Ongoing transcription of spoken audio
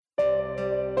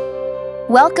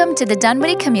Welcome to the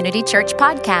Dunwoody Community Church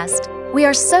podcast. We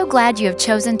are so glad you have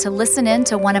chosen to listen in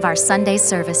to one of our Sunday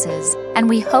services, and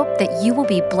we hope that you will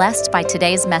be blessed by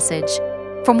today's message.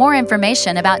 For more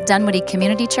information about Dunwoody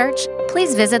Community Church,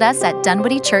 please visit us at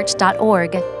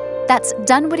dunwoodychurch.org. That's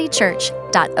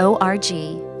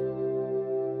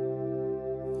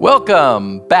dunwoodychurch.org.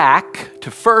 Welcome back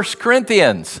to 1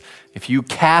 Corinthians. If you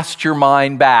cast your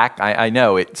mind back, I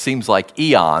know it seems like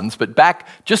eons, but back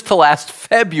just to last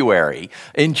February.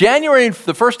 In January,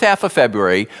 the first half of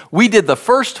February, we did the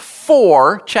first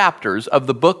 4 chapters of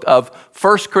the book of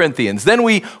 1 Corinthians. Then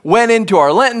we went into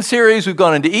our Lenten series. We've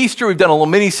gone into Easter. We've done a little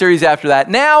mini-series after that.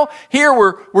 Now, here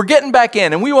we're getting back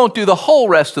in, and we won't do the whole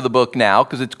rest of the book now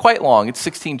because it's quite long. It's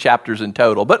 16 chapters in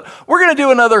total. But we're going to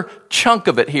do another chunk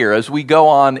of it here as we go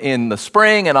on in the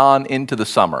spring and on into the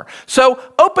summer. So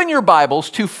open your Bibles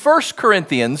to 1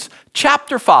 Corinthians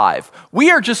chapter 5.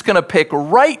 We are just going to pick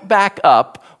right back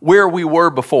up where we were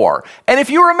before. And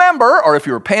if you remember, or if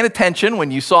you were paying attention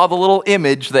when you saw the little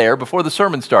image there before the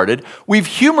sermon started, we've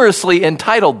humorously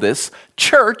entitled this,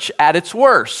 Church at its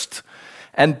Worst.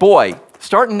 And boy,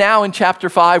 starting now in chapter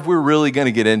 5, we're really going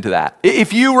to get into that.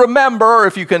 If you remember, or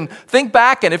if you can think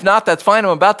back, and if not, that's fine,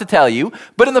 I'm about to tell you.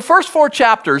 But in the first 4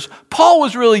 chapters, Paul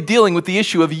was really dealing with the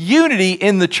issue of unity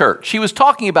in the church. He was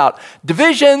talking about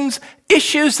divisions,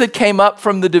 issues that came up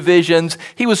from the divisions.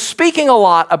 He was speaking a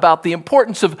lot about the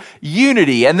importance of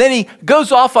unity. And then he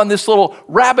goes off on this little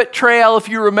rabbit trail, if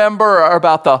you remember,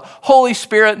 about the Holy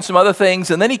Spirit and some other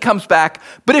things. And then he comes back.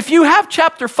 But if you have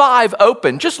chapter 5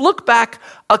 open, just look back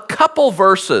a couple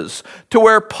verses to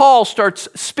where Paul starts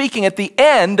speaking at the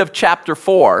end of chapter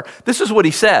 4. This is what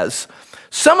he says.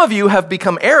 Some of you have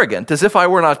become arrogant as if I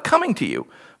were not coming to you.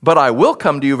 But I will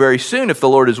come to you very soon if the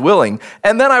Lord is willing,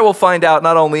 and then I will find out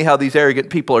not only how these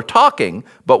arrogant people are talking,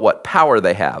 but what power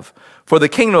they have. For the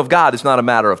kingdom of God is not a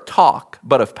matter of talk,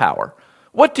 but of power.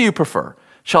 What do you prefer?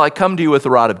 Shall I come to you with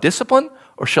a rod of discipline,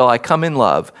 or shall I come in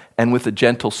love and with a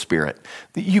gentle spirit?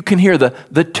 You can hear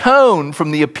the tone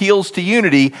from the appeals to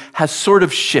unity has sort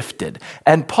of shifted,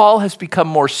 and Paul has become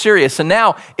more serious. And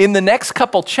now, in the next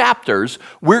couple chapters,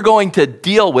 we're going to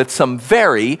deal with some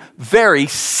very, very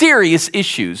serious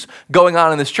issues going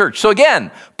on in this church. So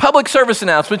again, public service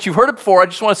announcements. You've heard it before. I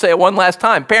just want to say it one last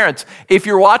time. Parents, if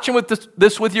you're watching with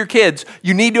this with your kids,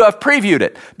 you need to have previewed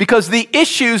it, because the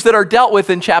issues that are dealt with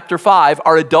in chapter 5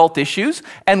 are adult issues,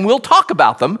 and we'll talk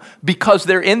about them because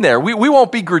they're in there. We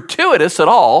won't be gratuitous at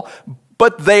all,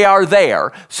 but they are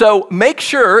there. So make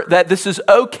sure that this is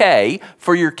okay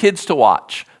for your kids to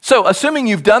watch. So assuming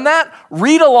you've done that,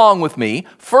 read along with me,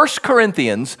 1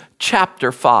 Corinthians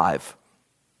chapter 5.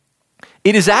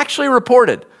 It is actually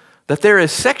reported that there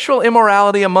is sexual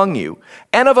immorality among you,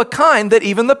 and of a kind that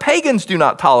even the pagans do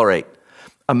not tolerate.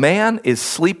 A man is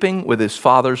sleeping with his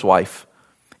father's wife,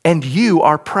 and you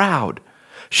are proud.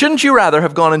 Shouldn't you rather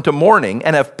have gone into mourning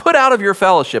and have put out of your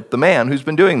fellowship the man who's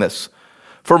been doing this?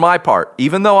 For my part,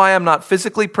 even though I am not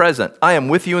physically present, I am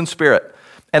with you in spirit.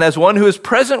 And as one who is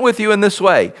present with you in this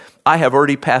way, I have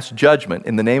already passed judgment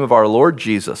in the name of our Lord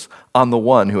Jesus on the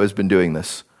one who has been doing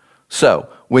this. So,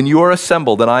 when you are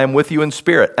assembled and I am with you in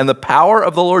spirit, and the power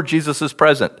of the Lord Jesus is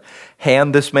present,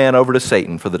 hand this man over to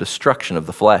Satan for the destruction of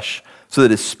the flesh, so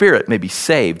that his spirit may be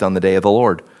saved on the day of the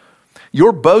Lord.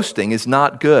 Your boasting is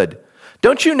not good.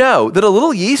 Don't you know that a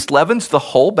little yeast leavens the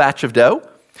whole batch of dough?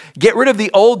 Get rid of the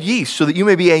old yeast so that you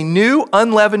may be a new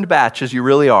unleavened batch as you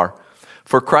really are.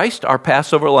 For Christ, our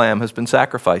Passover lamb, has been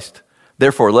sacrificed.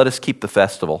 Therefore, let us keep the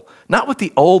festival, not with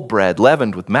the old bread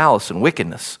leavened with malice and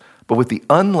wickedness, but with the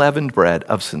unleavened bread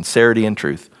of sincerity and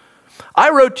truth.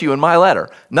 I wrote to you in my letter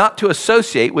not to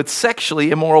associate with sexually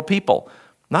immoral people,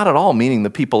 not at all meaning the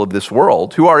people of this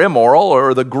world who are immoral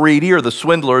or the greedy or the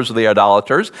swindlers or the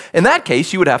idolaters. In that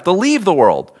case, you would have to leave the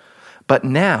world. But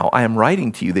now I am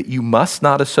writing to you that you must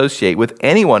not associate with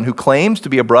anyone who claims to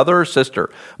be a brother or sister,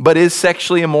 but is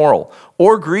sexually immoral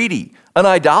or greedy, an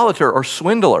idolater or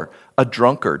swindler, a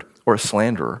drunkard or a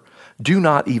slanderer. Do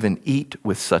not even eat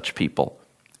with such people.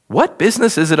 What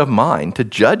business is it of mine to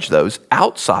judge those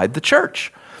outside the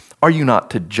church? Are you not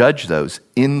to judge those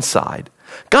inside?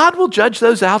 God will judge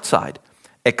those outside.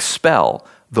 Expel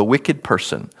the wicked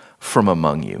person from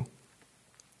among you.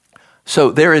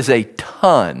 So there is a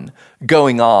ton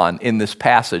going on in this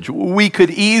passage. We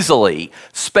could easily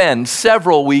spend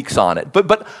several weeks on it,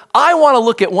 but I want to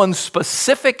look at one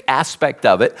specific aspect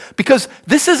of it because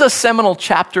this is a seminal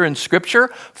chapter in Scripture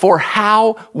for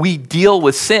how we deal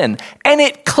with sin, and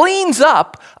it cleans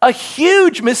up a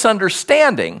huge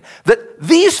misunderstanding that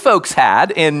these folks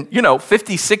had in,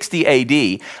 50, 60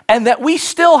 AD, and that we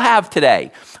still have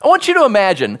today. I want you to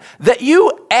imagine that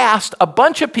you asked a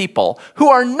bunch of people who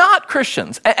are not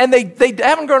Christians, and they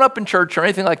haven't grown up in church or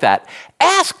anything like that,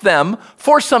 ask them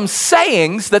for some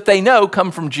sayings that they know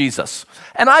come from Jesus.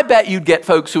 And I bet you'd get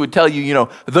folks who would tell you,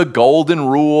 the golden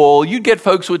rule. You'd get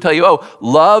folks who would tell you,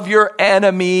 love your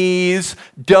enemies,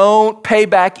 don't pay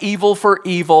back evil for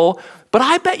evil. But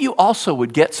I bet you also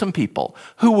would get some people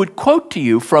who would quote to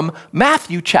you from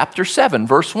Matthew chapter 7,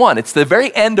 verse 1. It's the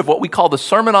very end of what we call the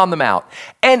Sermon on the Mount.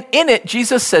 And in it,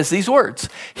 Jesus says these words.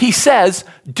 He says,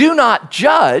 "Do not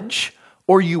judge,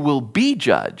 or you will be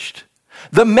judged.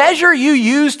 The measure you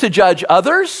use to judge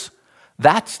others,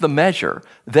 that's the measure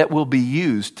that will be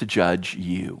used to judge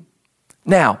you."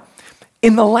 Now,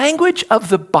 in the language of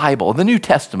the Bible, the New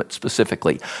Testament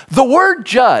specifically, the word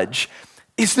judge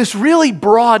is this really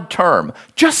broad term,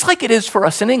 just like it is for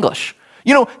us in English.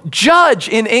 Judge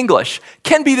in English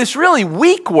can be this really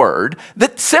weak word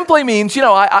that simply means,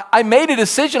 I made a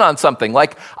decision on something.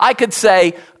 Like I could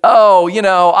say,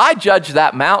 I judged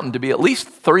that mountain to be at least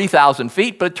 3,000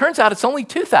 feet, but it turns out it's only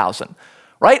 2,000.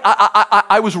 Right?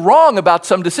 I was wrong about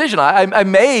some decision. I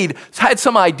had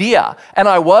some idea, and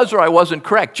I was or I wasn't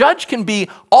correct. Judge can be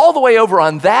all the way over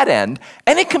on that end,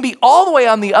 and it can be all the way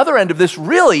on the other end of this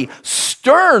really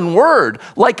stern word,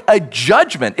 like a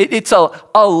judgment. It's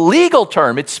a legal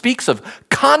term. It speaks of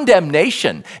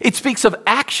condemnation. It speaks of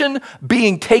action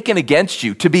being taken against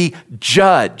you, to be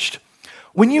judged.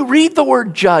 When you read the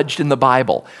word judged in the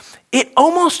Bible, it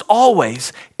almost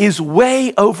always is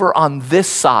way over on this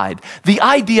side. The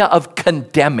idea of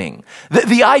condemning,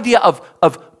 the idea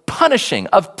of punishing,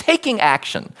 of taking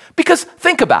action. Because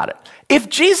think about it. If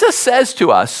Jesus says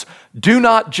to us, "Do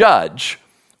not judge,"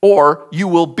 or "you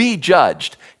will be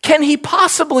judged," can he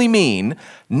possibly mean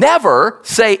never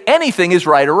say anything is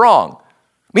right or wrong?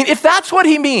 I mean, if that's what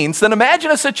he means, then imagine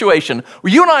a situation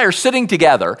where you and I are sitting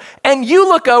together and you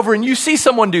look over and you see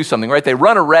someone do something, right? They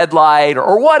run a red light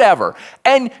or whatever,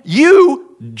 and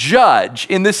you judge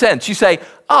in this sense. You say,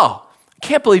 "Oh, I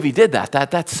can't believe he did that.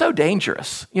 That's so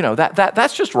dangerous.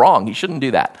 That's just wrong. He shouldn't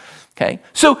do that." Okay?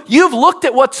 So you've looked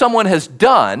at what someone has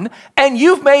done and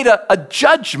you've made a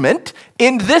judgment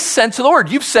in this sense of the word.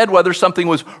 You've said whether something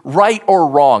was right or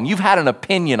wrong. You've had an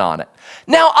opinion on it.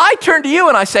 Now I turn to you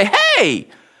and I say, "Hey,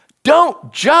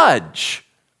 don't judge."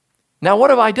 Now, what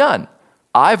have I done?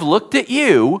 I've looked at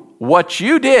you, what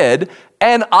you did,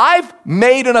 and I've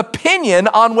made an opinion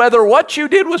on whether what you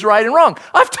did was right and wrong.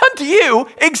 I've done to you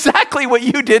exactly what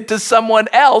you did to someone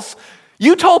else.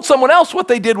 You told someone else what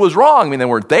they did was wrong. I mean, they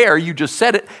weren't there. You just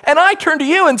said it. And I turn to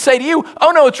you and say to you,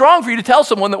 "Oh, no, it's wrong for you to tell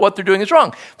someone that what they're doing is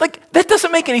wrong." Like, that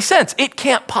doesn't make any sense. It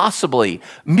can't possibly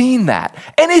mean that.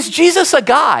 And is Jesus a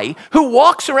guy who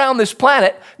walks around this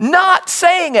planet not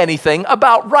saying anything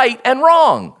about right and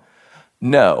wrong?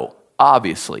 No,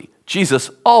 obviously. Jesus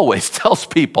always tells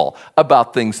people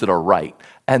about things that are right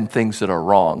and things that are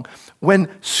wrong. When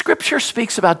Scripture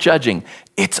speaks about judging,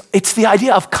 it's the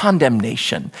idea of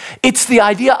condemnation. It's the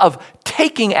idea of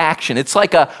taking action. It's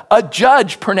like a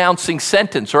judge pronouncing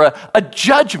sentence or a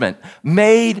judgment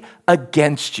made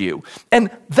against you. And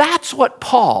that's what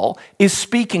Paul is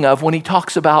speaking of when he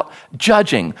talks about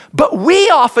judging. But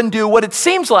we often do what it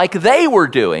seems like they were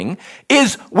doing,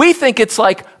 is we think it's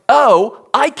like, "Oh,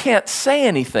 I can't say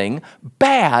anything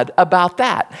bad about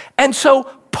that." And so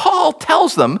Paul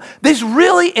tells them these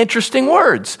really interesting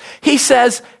words. He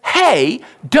says, "Hey,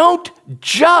 don't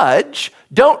judge,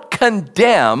 don't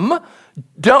condemn,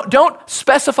 don't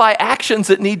specify actions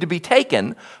that need to be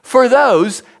taken for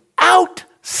those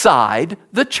outside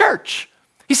the church."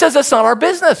 He says that's not our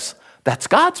business. That's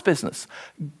God's business.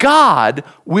 God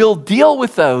will deal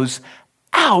with those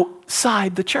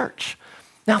outside the church.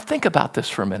 Now think about this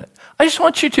for a minute. I just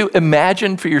want you to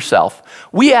imagine for yourself,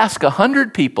 we ask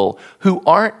 100 people who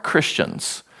aren't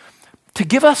Christians to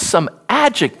give us some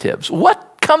adjectives.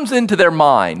 What comes into their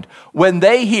mind when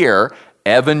they hear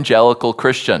evangelical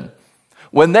Christian?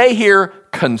 When they hear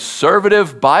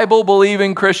conservative,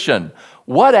 Bible-believing Christian,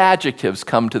 what adjectives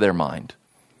come to their mind?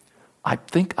 I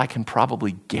think I can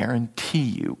probably guarantee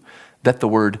you that the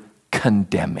word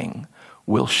condemning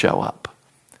will show up.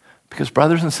 Because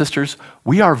brothers and sisters,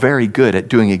 we are very good at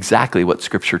doing exactly what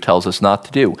Scripture tells us not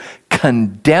to do,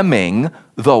 condemning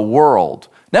the world.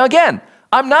 Now again,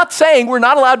 I'm not saying we're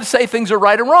not allowed to say things are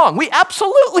right and wrong. We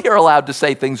absolutely are allowed to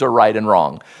say things are right and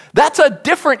wrong. That's a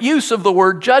different use of the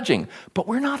word judging, but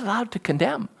we're not allowed to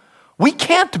condemn. We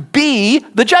can't be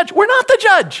the judge. We're not the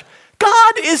judge.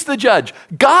 God is the judge.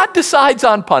 God decides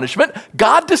on punishment.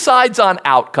 God decides on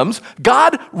outcomes.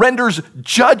 God renders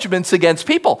judgments against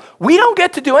people. We don't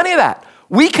get to do any of that.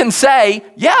 We can say,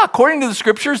 yeah, according to the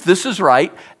scriptures, this is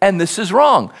right and this is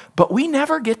wrong. But we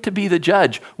never get to be the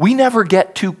judge. We never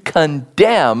get to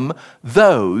condemn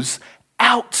those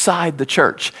outside the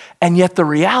church. And yet the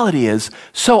reality is,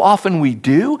 so often we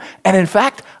do. And in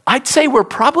fact, I'd say we're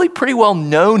probably pretty well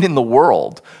known in the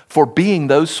world for being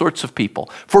those sorts of people,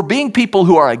 for being people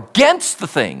who are against the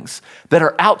things that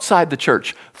are outside the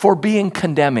church, for being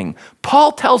condemning.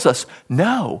 Paul tells us,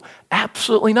 no,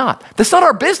 absolutely not. That's not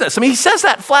our business. I mean, he says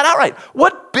that flat out right.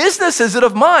 What business is it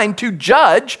of mine to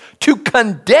judge, to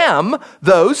condemn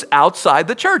those outside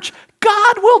the church?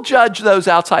 God will judge those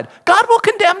outside. God will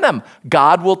condemn them.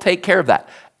 God will take care of that.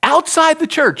 Outside the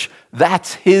church,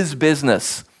 that's his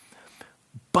business.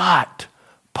 But,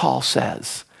 Paul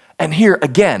says, and here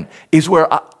again is where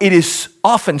it is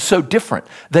often so different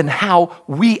than how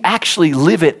we actually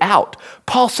live it out.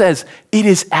 Paul says it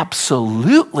is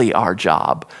absolutely our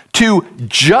job to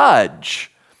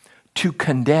judge, to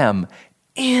condemn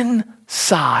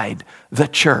inside the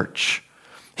church.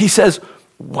 He says,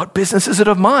 what business is it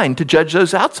of mine to judge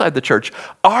those outside the church?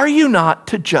 Are you not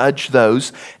to judge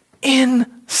those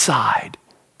inside?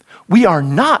 We are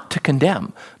not to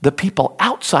condemn the people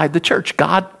outside the church.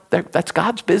 That's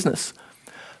God's business.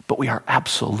 But we are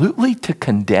absolutely to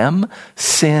condemn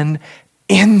sin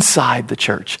inside the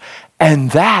church. And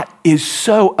that is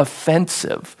so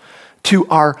offensive to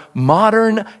our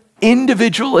modern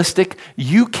individualistic,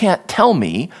 you can't tell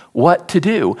me what to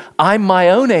do. I'm my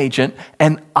own agent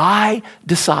and I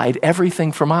decide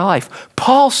everything for my life.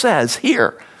 Paul says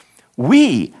here,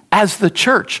 we as the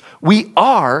church, we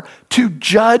are to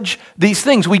judge these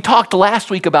things. We talked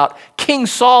last week about King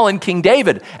Saul and King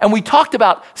David, and we talked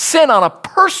about sin on a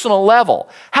personal level,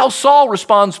 how Saul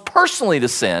responds personally to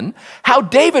sin, how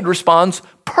David responds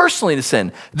personally to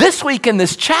sin. This week in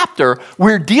this chapter,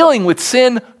 we're dealing with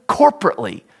sin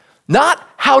corporately. Not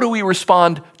how do we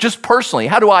respond just personally?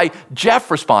 How do I, Jeff,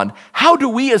 respond? How do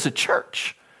we as a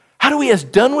church, how do we as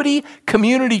Dunwoody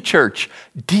Community Church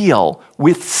deal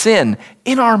with sin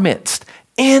in our midst,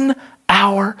 in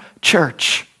our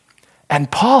church? And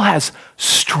Paul has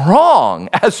strong,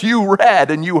 as you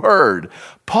read and you heard,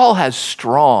 Paul has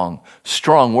strong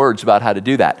words about how to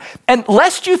do that. And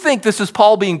lest you think this is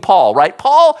Paul being Paul, right?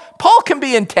 Paul can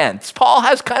be intense. Paul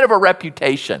has kind of a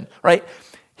reputation, right?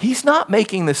 He's not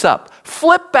making this up.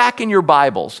 Flip back in your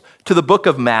Bibles to the book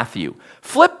of Matthew.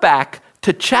 Flip back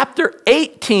to chapter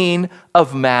 18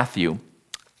 of Matthew.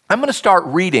 I'm going to start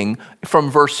reading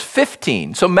from verse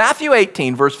 15. So Matthew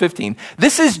 18, verse 15.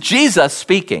 This is Jesus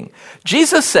speaking.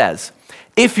 Jesus says,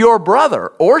 if your brother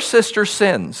or sister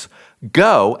sins,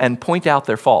 go and point out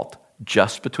their fault,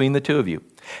 just between the two of you.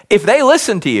 If they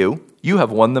listen to you, you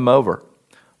have won them over.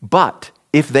 But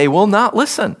if they will not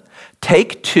listen,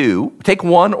 take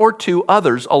one or two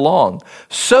others along,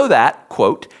 so that,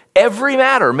 quote, every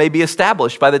matter may be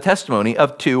established by the testimony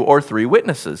of 2 or 3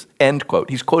 witnesses, end quote.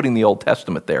 He's quoting the Old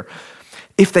Testament there.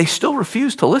 If they still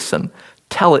refuse to listen,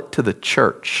 tell it to the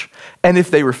church. And if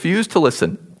they refuse to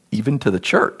listen, even to the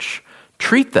church,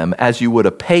 treat them as you would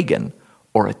a pagan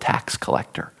or a tax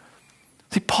collector.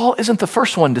 See, Paul isn't the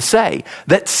first one to say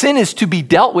that sin is to be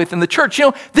dealt with in the church. You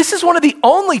know, this is one of the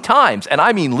only times, and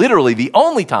I mean literally the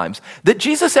only times, that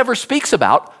Jesus ever speaks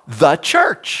about the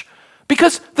church.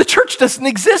 Because the church doesn't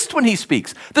exist when he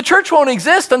speaks. The church won't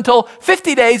exist until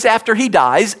 50 days after he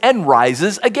dies and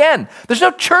rises again. There's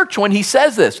no church when he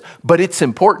says this, but it's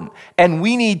important. And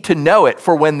we need to know it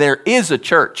for when there is a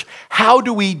church. How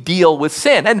do we deal with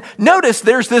sin? And notice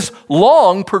there's this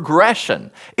long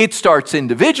progression. It starts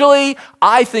individually.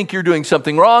 I think you're doing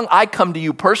something wrong. I come to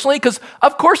you personally because,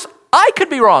 of course, I could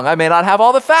be wrong. I may not have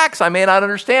all the facts. I may not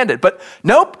understand it. But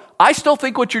nope. I still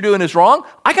think what you're doing is wrong.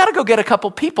 I got to go get a couple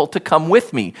people to come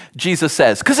with me, Jesus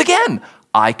says. Because again,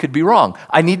 I could be wrong.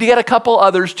 I need to get a couple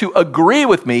others to agree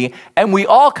with me, and we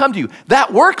all come to you.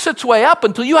 That works its way up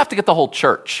until you have to get the whole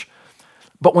church.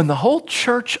 But when the whole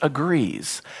church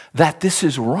agrees that this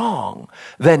is wrong,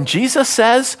 then Jesus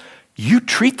says, you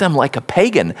treat them like a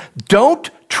pagan. Don't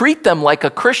treat them like a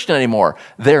Christian anymore.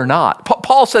 They're not.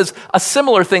 Paul says a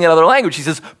similar thing in other language. He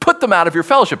says, put them out of your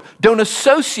fellowship. Don't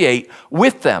associate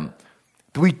with them.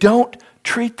 We don't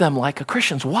treat them like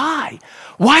Christians. Why?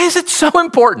 Why is it so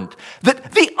important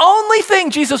that the only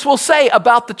thing Jesus will say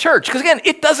about the church, because again,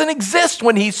 it doesn't exist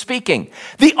when he's speaking.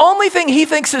 The only thing he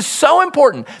thinks is so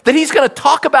important that he's going to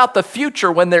talk about the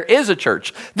future when there is a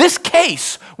church. This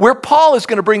case where Paul is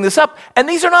going to bring this up, and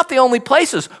these are not the only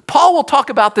places. Paul will talk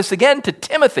about this again to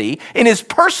Timothy in his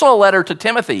personal letter to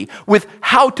Timothy with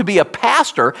how to be a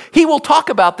pastor. He will talk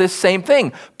about this same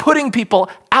thing, putting people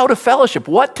out of fellowship,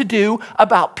 what to do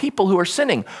about people who are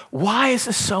sinning. Why is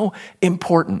this so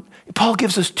important? Paul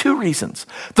gives us two reasons.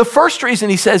 The first reason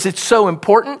he says it's so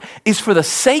important is for the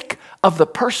sake of the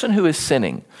person who is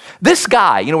sinning. This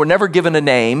guy, we're never given a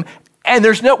name, and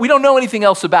we don't know anything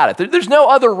else about it. There's no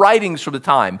other writings from the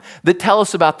time that tell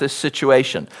us about this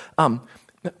situation.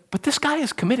 But this guy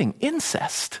is committing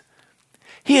incest.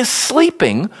 He is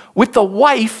sleeping with the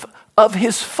wife of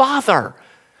his father.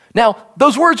 Now,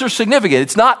 those words are significant.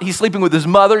 It's not he's sleeping with his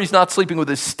mother. He's not sleeping with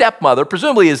his stepmother.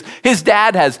 Presumably his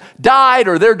dad has died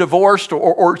or they're divorced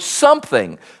or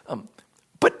something.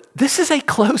 But this is a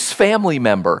close family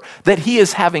member that he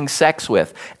is having sex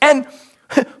with. And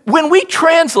when we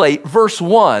translate verse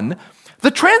 1, the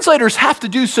translators have to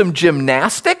do some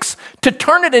gymnastics to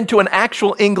turn it into an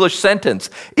actual English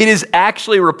sentence. It is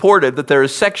actually reported that there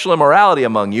is sexual immorality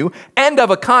among you, and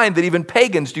of a kind that even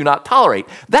pagans do not tolerate.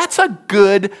 That's a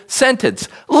good sentence.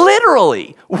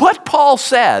 Literally, what Paul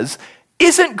says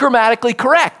isn't grammatically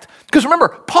correct. Because remember,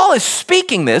 Paul is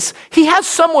speaking this. He has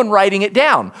someone writing it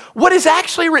down. What is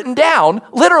actually written down,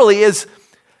 literally, is,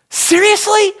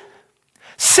 seriously?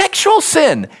 Sexual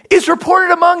sin is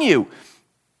reported among you.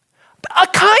 A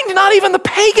kind, not even the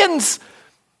pagans.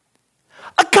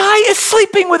 A guy is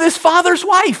sleeping with his father's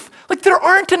wife. Like there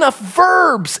aren't enough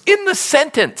verbs in the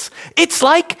sentence. It's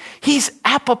like he's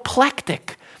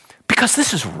apoplectic because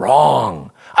this is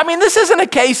wrong. I mean, this isn't a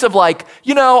case of like,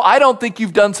 I don't think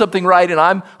you've done something right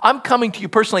and I'm coming to you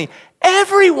personally.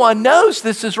 Everyone knows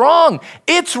this is wrong.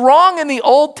 It's wrong in the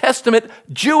Old Testament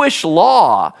Jewish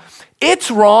law.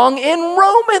 It's wrong in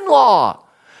Roman law.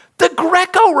 The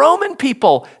Greco-Roman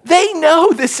people, they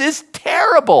know this is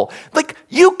terrible. Like,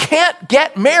 you can't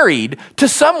get married to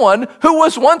someone who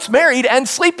was once married and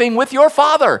sleeping with your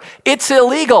father. It's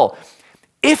illegal.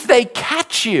 If they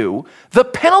catch you, the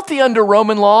penalty under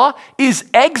Roman law is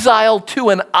exile to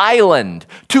an island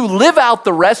to live out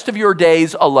the rest of your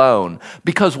days alone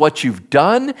because what you've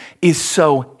done is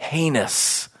so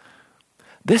heinous.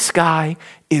 This guy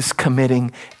is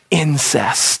committing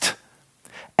incest.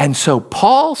 And so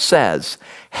Paul says,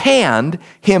 hand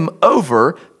him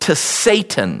over to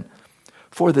Satan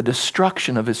for the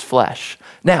destruction of his flesh.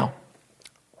 Now,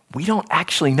 we don't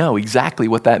actually know exactly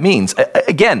what that means.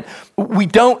 Again, we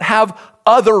don't have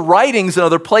other writings in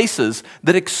other places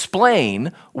that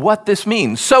explain what this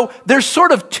means. So there's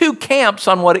sort of two camps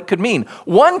on what it could mean.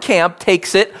 One camp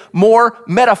takes it more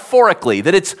metaphorically,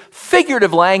 that it's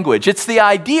figurative language. It's the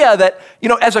idea that,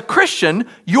 as a Christian,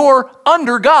 you're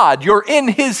under God, you're in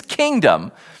his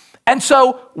kingdom. And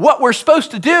so what we're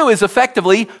supposed to do is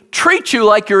effectively treat you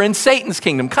like you're in Satan's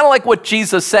kingdom, kind of like what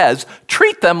Jesus says,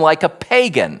 treat them like a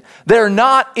pagan. They're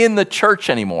not in the church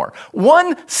anymore.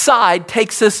 One side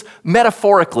takes this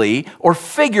metaphorically or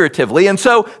figuratively, and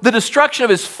so the destruction of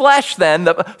his flesh then,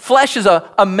 the flesh is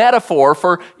a metaphor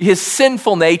for his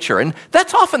sinful nature, and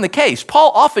that's often the case.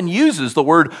 Paul often uses the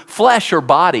word flesh or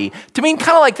body to mean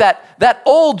kind of like that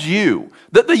old you,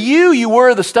 the you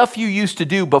were, the stuff you used to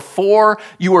do before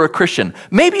you were a Christian.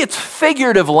 Maybe it's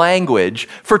figurative language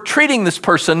for treating this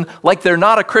person like they're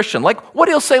not a Christian. Like what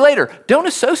he'll say later, don't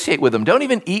associate with them, don't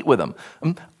even eat with them.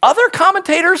 Other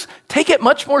commentators take it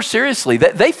much more seriously.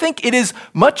 They think it is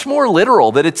much more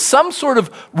literal, that it's some sort of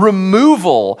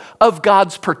removal of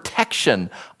God's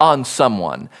protection on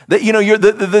someone. That,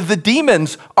 the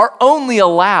demons are only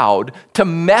allowed to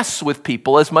mess with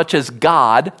people as much as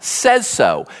God says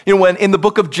so. When in the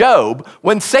book of Job,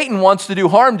 when Satan wants to do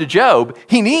harm to Job,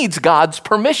 he needs God's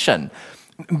permission.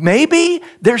 Maybe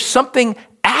there's something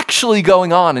actually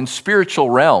going on in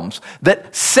spiritual realms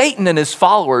that Satan and his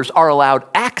followers are allowed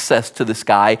access to this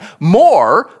guy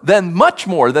much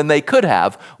more than they could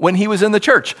have when he was in the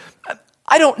church.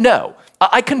 I don't know.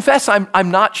 I confess I'm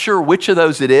not sure which of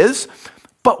those it is,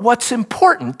 but what's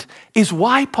important is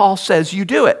why Paul says you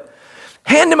do it.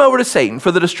 Hand him over to Satan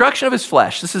for the destruction of his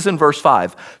flesh. This is in verse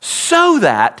 5. So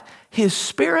that his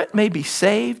spirit may be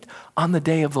saved on the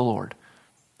day of the Lord.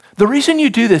 The reason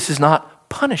you do this is not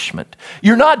punishment.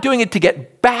 You're not doing it to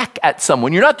get back at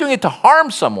someone. You're not doing it to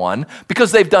harm someone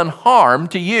because they've done harm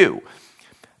to you.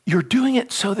 You're doing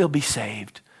it so they'll be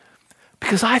saved.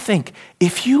 Because I think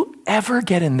if you ever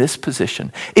get in this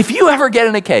position, if you ever get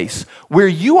in a case where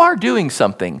you are doing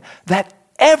something that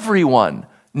everyone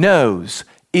knows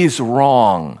is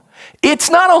wrong. It's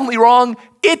not only wrong,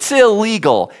 it's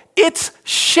illegal. It's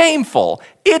shameful.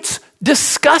 It's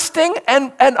disgusting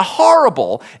and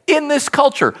horrible in this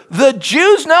culture. The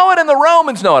Jews know it and the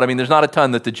Romans know it. I mean, there's not a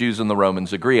ton that the Jews and the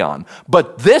Romans agree on,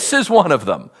 but this is one of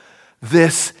them.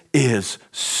 This is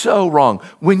so wrong.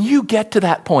 When you get to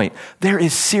that point, there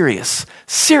is serious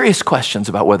questions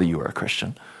about whether you are a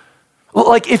Christian.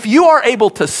 Like if you are able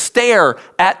to stare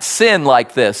at sin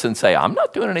like this and say, I'm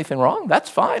not doing anything wrong, that's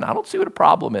fine. I don't see what a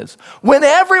problem is. When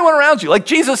everyone around you, like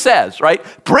Jesus says, right?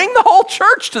 Bring the whole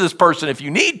church to this person if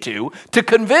you need to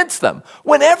convince them.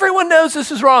 When everyone knows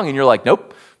this is wrong and you're like,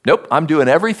 nope, I'm doing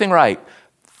everything right.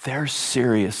 There's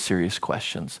serious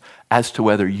questions as to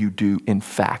whether you do in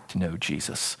fact know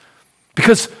Jesus.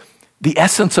 Because the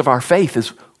essence of our faith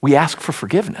is we ask for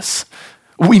forgiveness.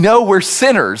 We know we're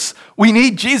sinners. We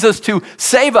need Jesus to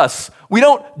save us. We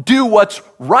don't do what's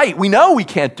right. We know we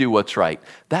can't do what's right.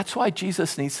 That's why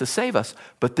Jesus needs to save us.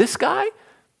 But this guy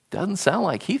doesn't sound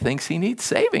like he thinks he needs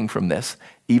saving from this,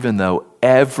 even though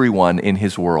everyone in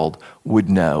his world would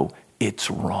know it's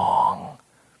wrong.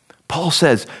 Paul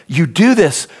says, you do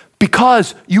this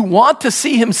because you want to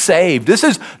see him saved. This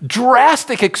is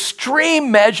drastic, extreme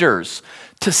measures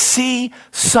to see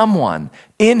someone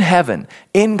in heaven,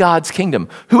 in God's kingdom,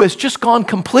 who has just gone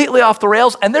completely off the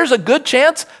rails, and there's a good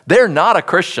chance they're not a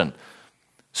Christian.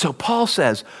 So Paul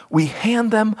says, we hand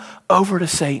them over to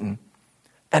Satan.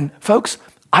 And folks,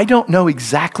 I don't know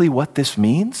exactly what this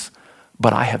means,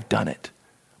 but I have done it.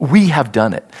 We have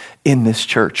done it in this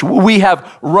church. We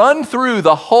have run through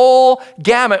the whole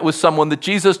gamut with someone that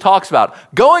Jesus talks about,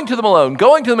 going to them alone,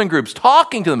 going to them in groups,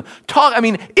 talking to them.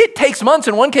 It takes months.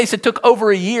 In one case, it took over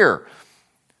a year.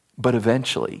 But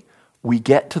eventually, we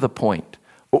get to the point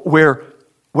where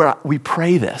we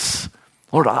pray this.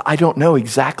 Lord, I don't know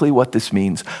exactly what this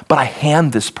means, but I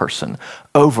hand this person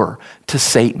over to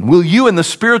Satan. Will you in the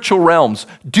spiritual realms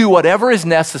do whatever is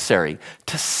necessary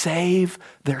to save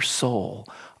their soul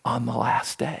on the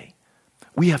last day?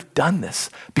 We have done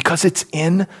this because it's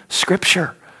in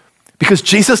Scripture. Because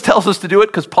Jesus tells us to do it,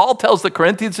 because Paul tells the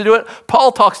Corinthians to do it.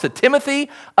 Paul talks to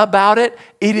Timothy about it.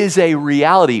 It is a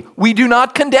reality. We do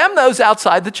not condemn those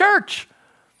outside the church.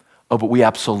 Oh, but we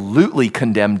absolutely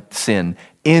condemn sin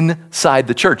inside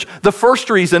the church. The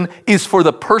first reason is for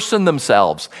the person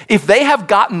themselves. If they have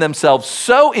gotten themselves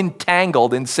so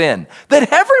entangled in sin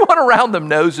that everyone around them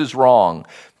knows is wrong,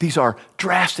 these are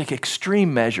drastic,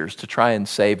 extreme measures to try and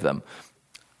save them.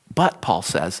 But Paul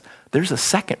says, there's a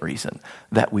second reason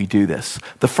that we do this.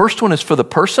 The first one is for the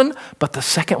person, but the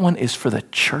second one is for the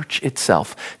church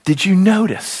itself. Did you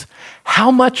notice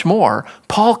how much more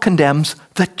Paul condemns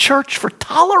the church for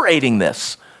tolerating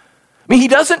this? I mean,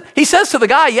 he says to the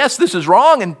guy, yes, this is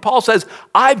wrong. And Paul says,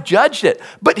 I've judged it.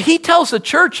 But he tells the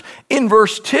church in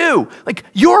verse 2, like,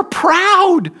 you're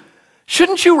proud.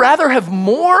 Shouldn't you rather have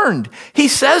mourned? He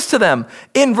says to them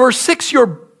in verse 6, your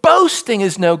boasting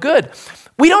is no good.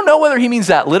 We don't know whether he means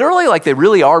that literally, like they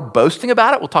really are boasting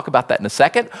about it. We'll talk about that in a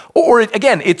second. Or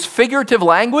again, it's figurative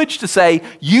language to say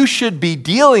you should be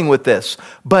dealing with this.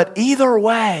 But either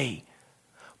way,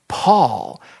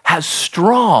 Paul has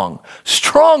strong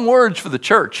words for the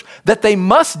church that they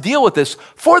must deal with this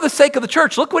for the sake of the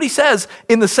church. Look what he says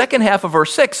in the second half of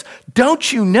verse 6.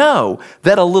 Don't you know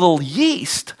that a little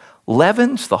yeast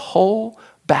leavens the whole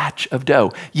batch of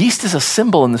dough? Yeast is a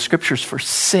symbol in the scriptures for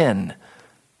sin.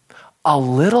 A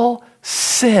little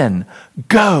sin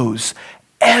goes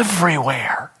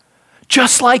everywhere.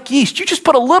 Just like yeast. You just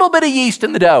put a little bit of yeast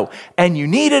in the dough and you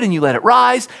knead it and you let it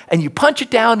rise and you punch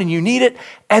it down and you knead it,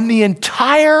 and the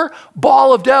entire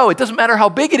ball of dough, it doesn't matter how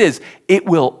big it is, it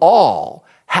will all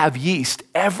have yeast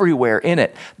everywhere in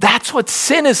it. That's what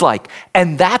sin is like.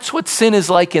 And that's what sin is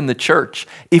like in the church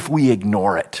if we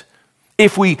ignore it.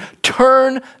 If we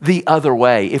turn the other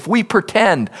way, if we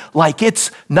pretend like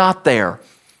it's not there.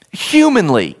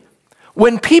 Humanly,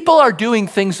 when people are doing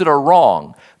things that are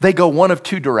wrong, they go one of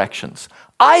two directions.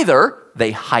 Either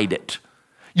they hide it.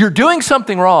 You're doing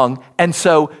something wrong, and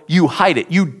so you hide it.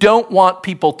 You don't want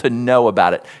people to know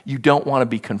about it. You don't want to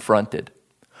be confronted.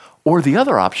 Or the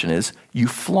other option is you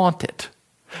flaunt it.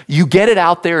 You get it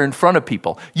out there in front of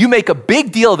people. You make a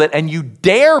big deal of it, and you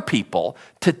dare people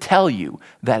to tell you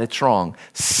that it's wrong.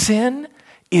 Sin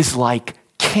is like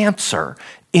cancer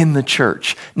in the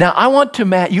church. Now, I want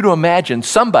you to imagine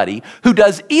somebody who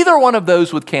does either one of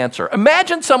those with cancer.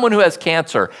 Imagine someone who has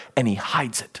cancer and he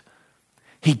hides it.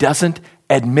 He doesn't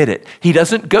admit it. He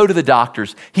doesn't go to the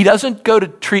doctors. He doesn't go to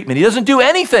treatment. He doesn't do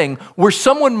anything where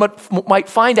someone might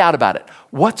find out about it.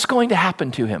 What's going to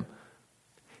happen to him?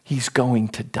 He's going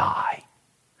to die.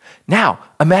 Now,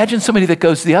 imagine somebody that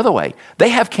goes the other way. They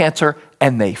have cancer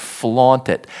and they flaunt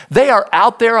it. They are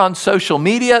out there on social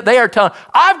media. They are telling,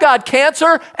 I've got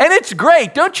cancer and it's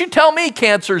great. Don't you tell me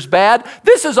cancer's bad.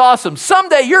 This is awesome.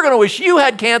 Someday you're going to wish you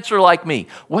had cancer like me.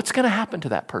 What's going to happen to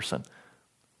that person?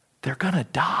 They're going to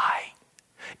die.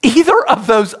 Either of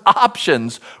those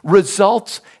options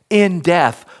results in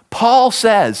death. Paul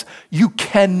says you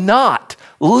cannot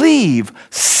leave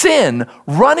sin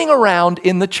running around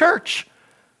in the church.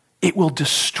 It will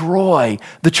destroy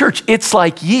the church. It's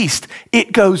like yeast.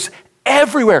 It goes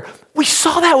everywhere. We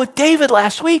saw that with David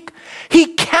last week.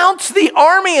 He counts the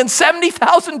army and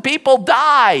 70,000 people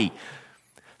die.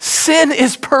 Sin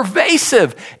is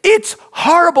pervasive. It's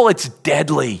horrible. It's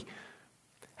deadly.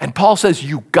 And Paul says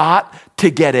you got to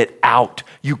get it out.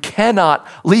 You cannot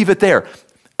leave it there.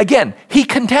 Again, he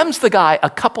condemns the guy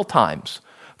a couple times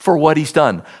for what he's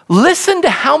done. Listen to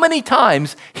how many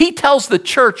times he tells the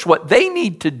church what they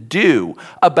need to do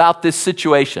about this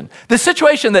situation. This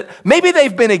situation that maybe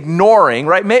they've been ignoring,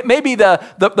 right? Maybe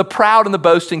the proud and the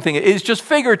boasting thing is just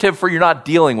figurative for you're not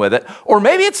dealing with it. Or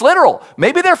maybe it's literal.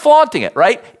 Maybe they're flaunting it,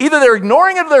 right? Either they're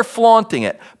ignoring it or they're flaunting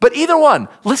it. But either one,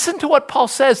 listen to what Paul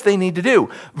says they need to do.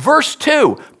 Verse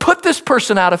 2, put this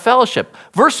person out of fellowship.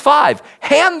 Verse 5,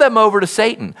 hand them over to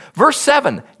Satan. Verse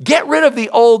 7, get rid of the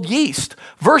old yeast.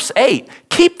 Verse 8,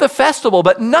 keep the festival,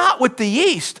 but not with the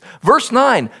yeast. Verse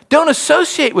 9, don't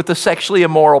associate with the sexually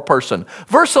immoral person.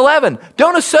 Verse 11,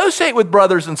 don't associate with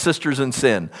brothers and sisters in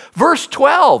sin. Verse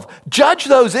 12, judge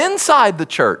those inside the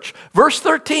church. Verse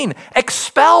 13,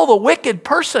 expel the wicked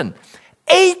person.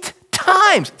 8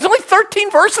 times. There's only 13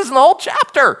 verses in the whole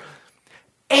chapter.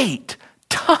 8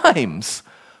 times.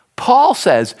 Paul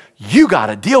says, you got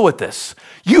to deal with this.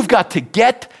 You've got to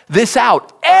get this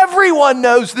out. Everyone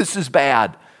knows this is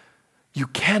bad. You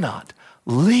cannot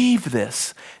leave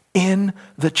this in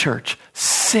the church.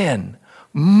 Sin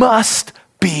must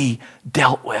be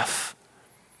dealt with.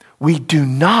 We do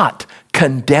not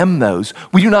condemn those.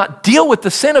 We do not deal with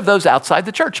the sin of those outside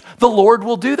the church. The Lord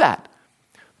will do that.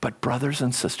 But brothers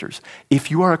and sisters, if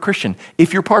you are a Christian,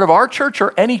 if you're part of our church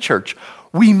or any church,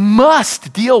 we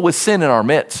must deal with sin in our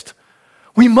midst.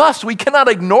 We must. We cannot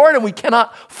ignore it and we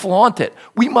cannot flaunt it.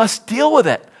 We must deal with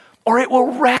it or it will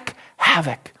wreak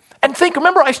havoc. And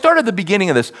remember, I started the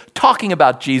beginning of this talking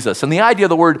about Jesus and the idea of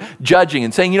the word judging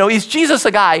and saying, is Jesus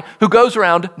a guy who goes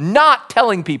around not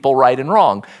telling people right and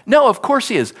wrong? No, of course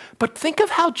he is. But think of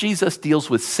how Jesus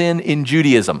deals with sin in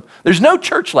Judaism. There's no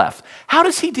church left. How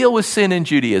does he deal with sin in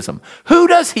Judaism? Who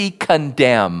does he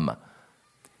condemn?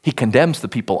 He condemns the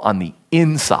people on the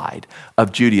inside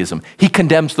of Judaism. He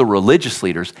condemns the religious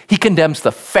leaders. He condemns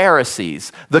the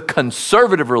Pharisees, the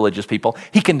conservative religious people.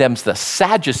 He condemns the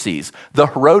Sadducees, the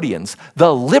Herodians,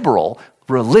 the liberal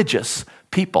religious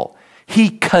people.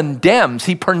 He condemns,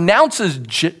 he pronounces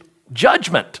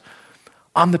judgment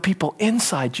on the people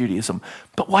inside Judaism.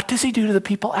 But what does he do to the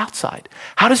people outside?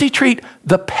 How does he treat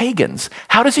the pagans?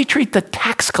 How does he treat the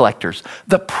tax collectors,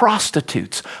 the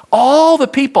prostitutes, all the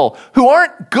people who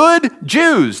aren't good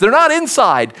Jews? They're not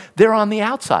inside, they're on the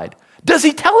outside. Does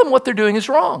he tell them what they're doing is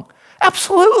wrong?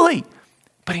 Absolutely.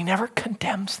 But he never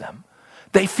condemns them.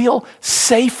 They feel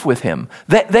safe with him.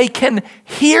 They can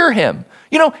hear him.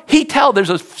 There's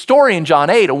a story in John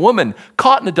 8, a woman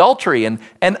caught in adultery, and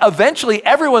eventually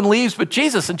everyone leaves but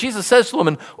Jesus. And Jesus says to the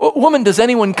woman, woman, does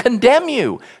anyone condemn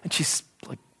you? And she's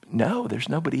like, no, there's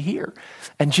nobody here.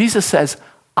 And Jesus says,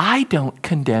 I don't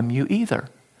condemn you either.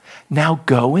 Now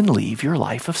go and leave your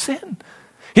life of sin.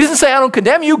 He doesn't say, I don't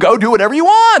condemn you, go do whatever you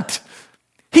want.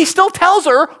 He still tells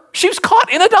her she was caught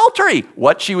in adultery.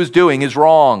 What she was doing is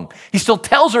wrong. He still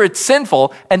tells her it's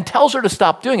sinful and tells her to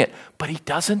stop doing it. But he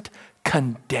doesn't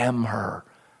condemn her.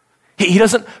 He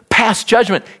doesn't pass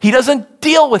judgment. He doesn't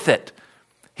deal with it.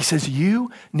 He says,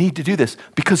 you need to do this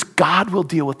because God will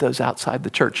deal with those outside the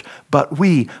church, but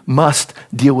we must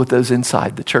deal with those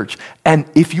inside the church. And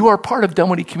if you are part of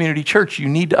Dunwoody Community Church, you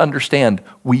need to understand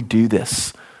we do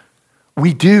this.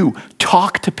 We do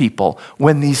talk to people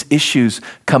when these issues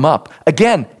come up.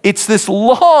 Again, it's this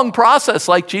long process,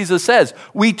 like Jesus says.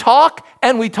 We talk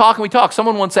and we talk and we talk.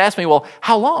 Someone once asked me, well,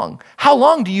 how long? How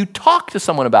long do you talk to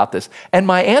someone about this? And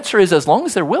my answer is as long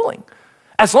as they're willing.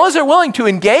 As long as they're willing to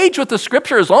engage with the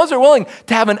scripture, as long as they're willing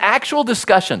to have an actual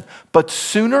discussion. But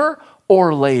sooner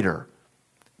or later,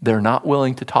 they're not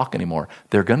willing to talk anymore.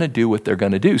 They're going to do what they're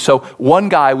going to do. So one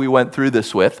guy we went through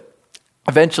this with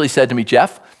eventually said to me,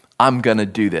 Jeff, I'm going to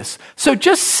do this. So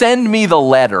just send me the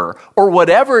letter or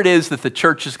whatever it is that the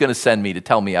church is going to send me to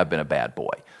tell me I've been a bad boy.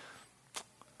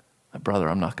 My brother,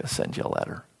 I'm not going to send you a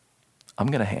letter. I'm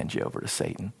going to hand you over to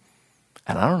Satan.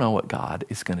 And I don't know what God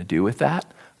is going to do with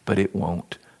that, but it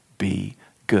won't be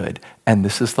good. And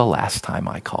this is the last time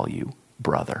I call you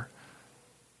brother.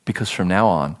 Because from now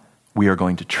on, we are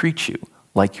going to treat you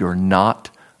like you're not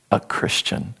a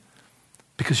Christian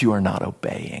because you are not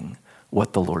obeying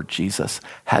what the Lord Jesus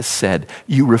has said.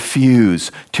 You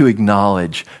refuse to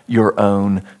acknowledge your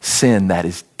own sin. That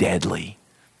is deadly.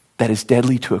 That is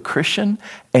deadly to a Christian,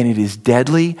 and it is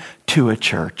deadly to a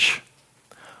church.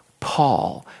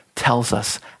 Paul tells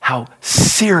us how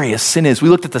serious sin is. We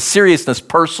looked at the seriousness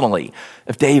personally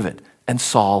of David and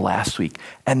Saul last week.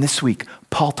 And this week,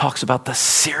 Paul talks about the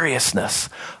seriousness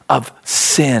of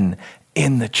sin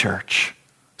in the church.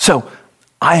 So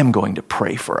I am going to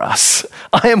pray for us.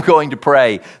 I am going to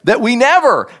pray that we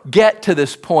never get to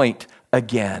this point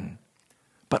again.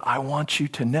 But I want you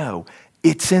to know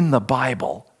it's in the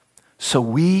Bible, so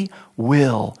we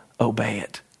will obey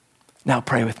it. Now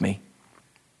pray with me.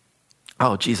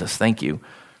 Oh, Jesus, thank you.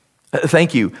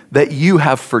 Thank you that you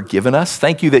have forgiven us.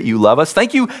 Thank you that you love us.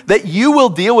 Thank you that you will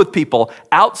deal with people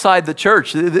outside the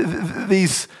church.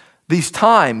 These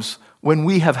times when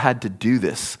we have had to do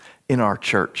this in our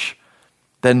church,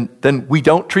 then we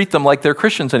don't treat them like they're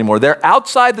Christians anymore. They're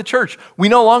outside the church. We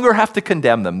no longer have to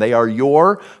condemn them. They are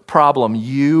your problem.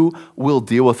 You will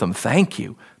deal with them. Thank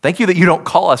you. Thank you that you don't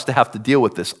call us to have to deal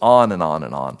with this on and on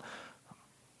and on.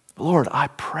 Lord, I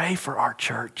pray for our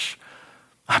church.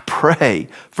 I pray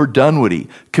for Dunwoody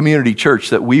Community Church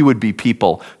that we would be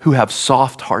people who have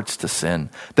soft hearts to sin,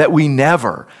 that we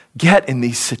never get in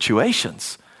these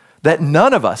situations, that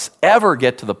none of us ever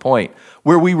get to the point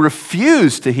where we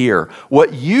refuse to hear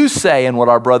what you say and what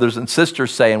our brothers and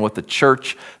sisters say and what the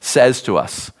church says to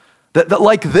us. That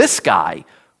like this guy,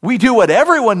 we do what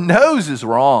everyone knows is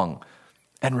wrong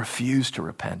and refuse to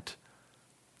repent.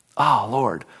 Oh,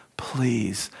 Lord,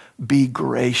 please be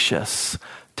gracious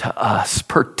to us.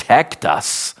 Protect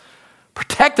us.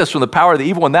 Protect us from the power of the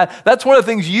evil one. That's one of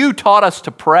the things you taught us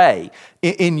to pray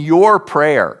in your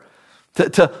prayer.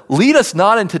 To lead us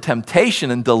not into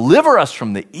temptation and deliver us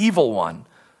from the evil one.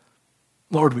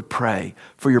 Lord, we pray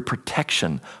for your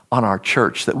protection on our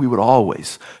church, that we would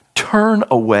always turn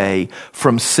away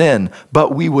from sin,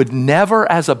 but we would never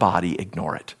as a body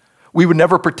ignore it. We would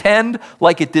never pretend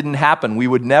like it didn't happen. We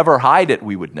would never hide it.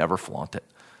 We would never flaunt it.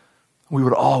 We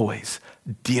would always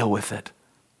deal with it.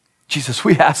 Jesus,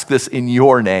 we ask this in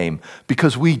your name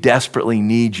because we desperately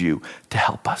need you to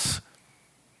help us.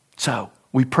 So,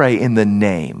 we pray in the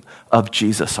name of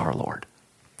Jesus our Lord.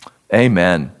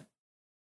 Amen.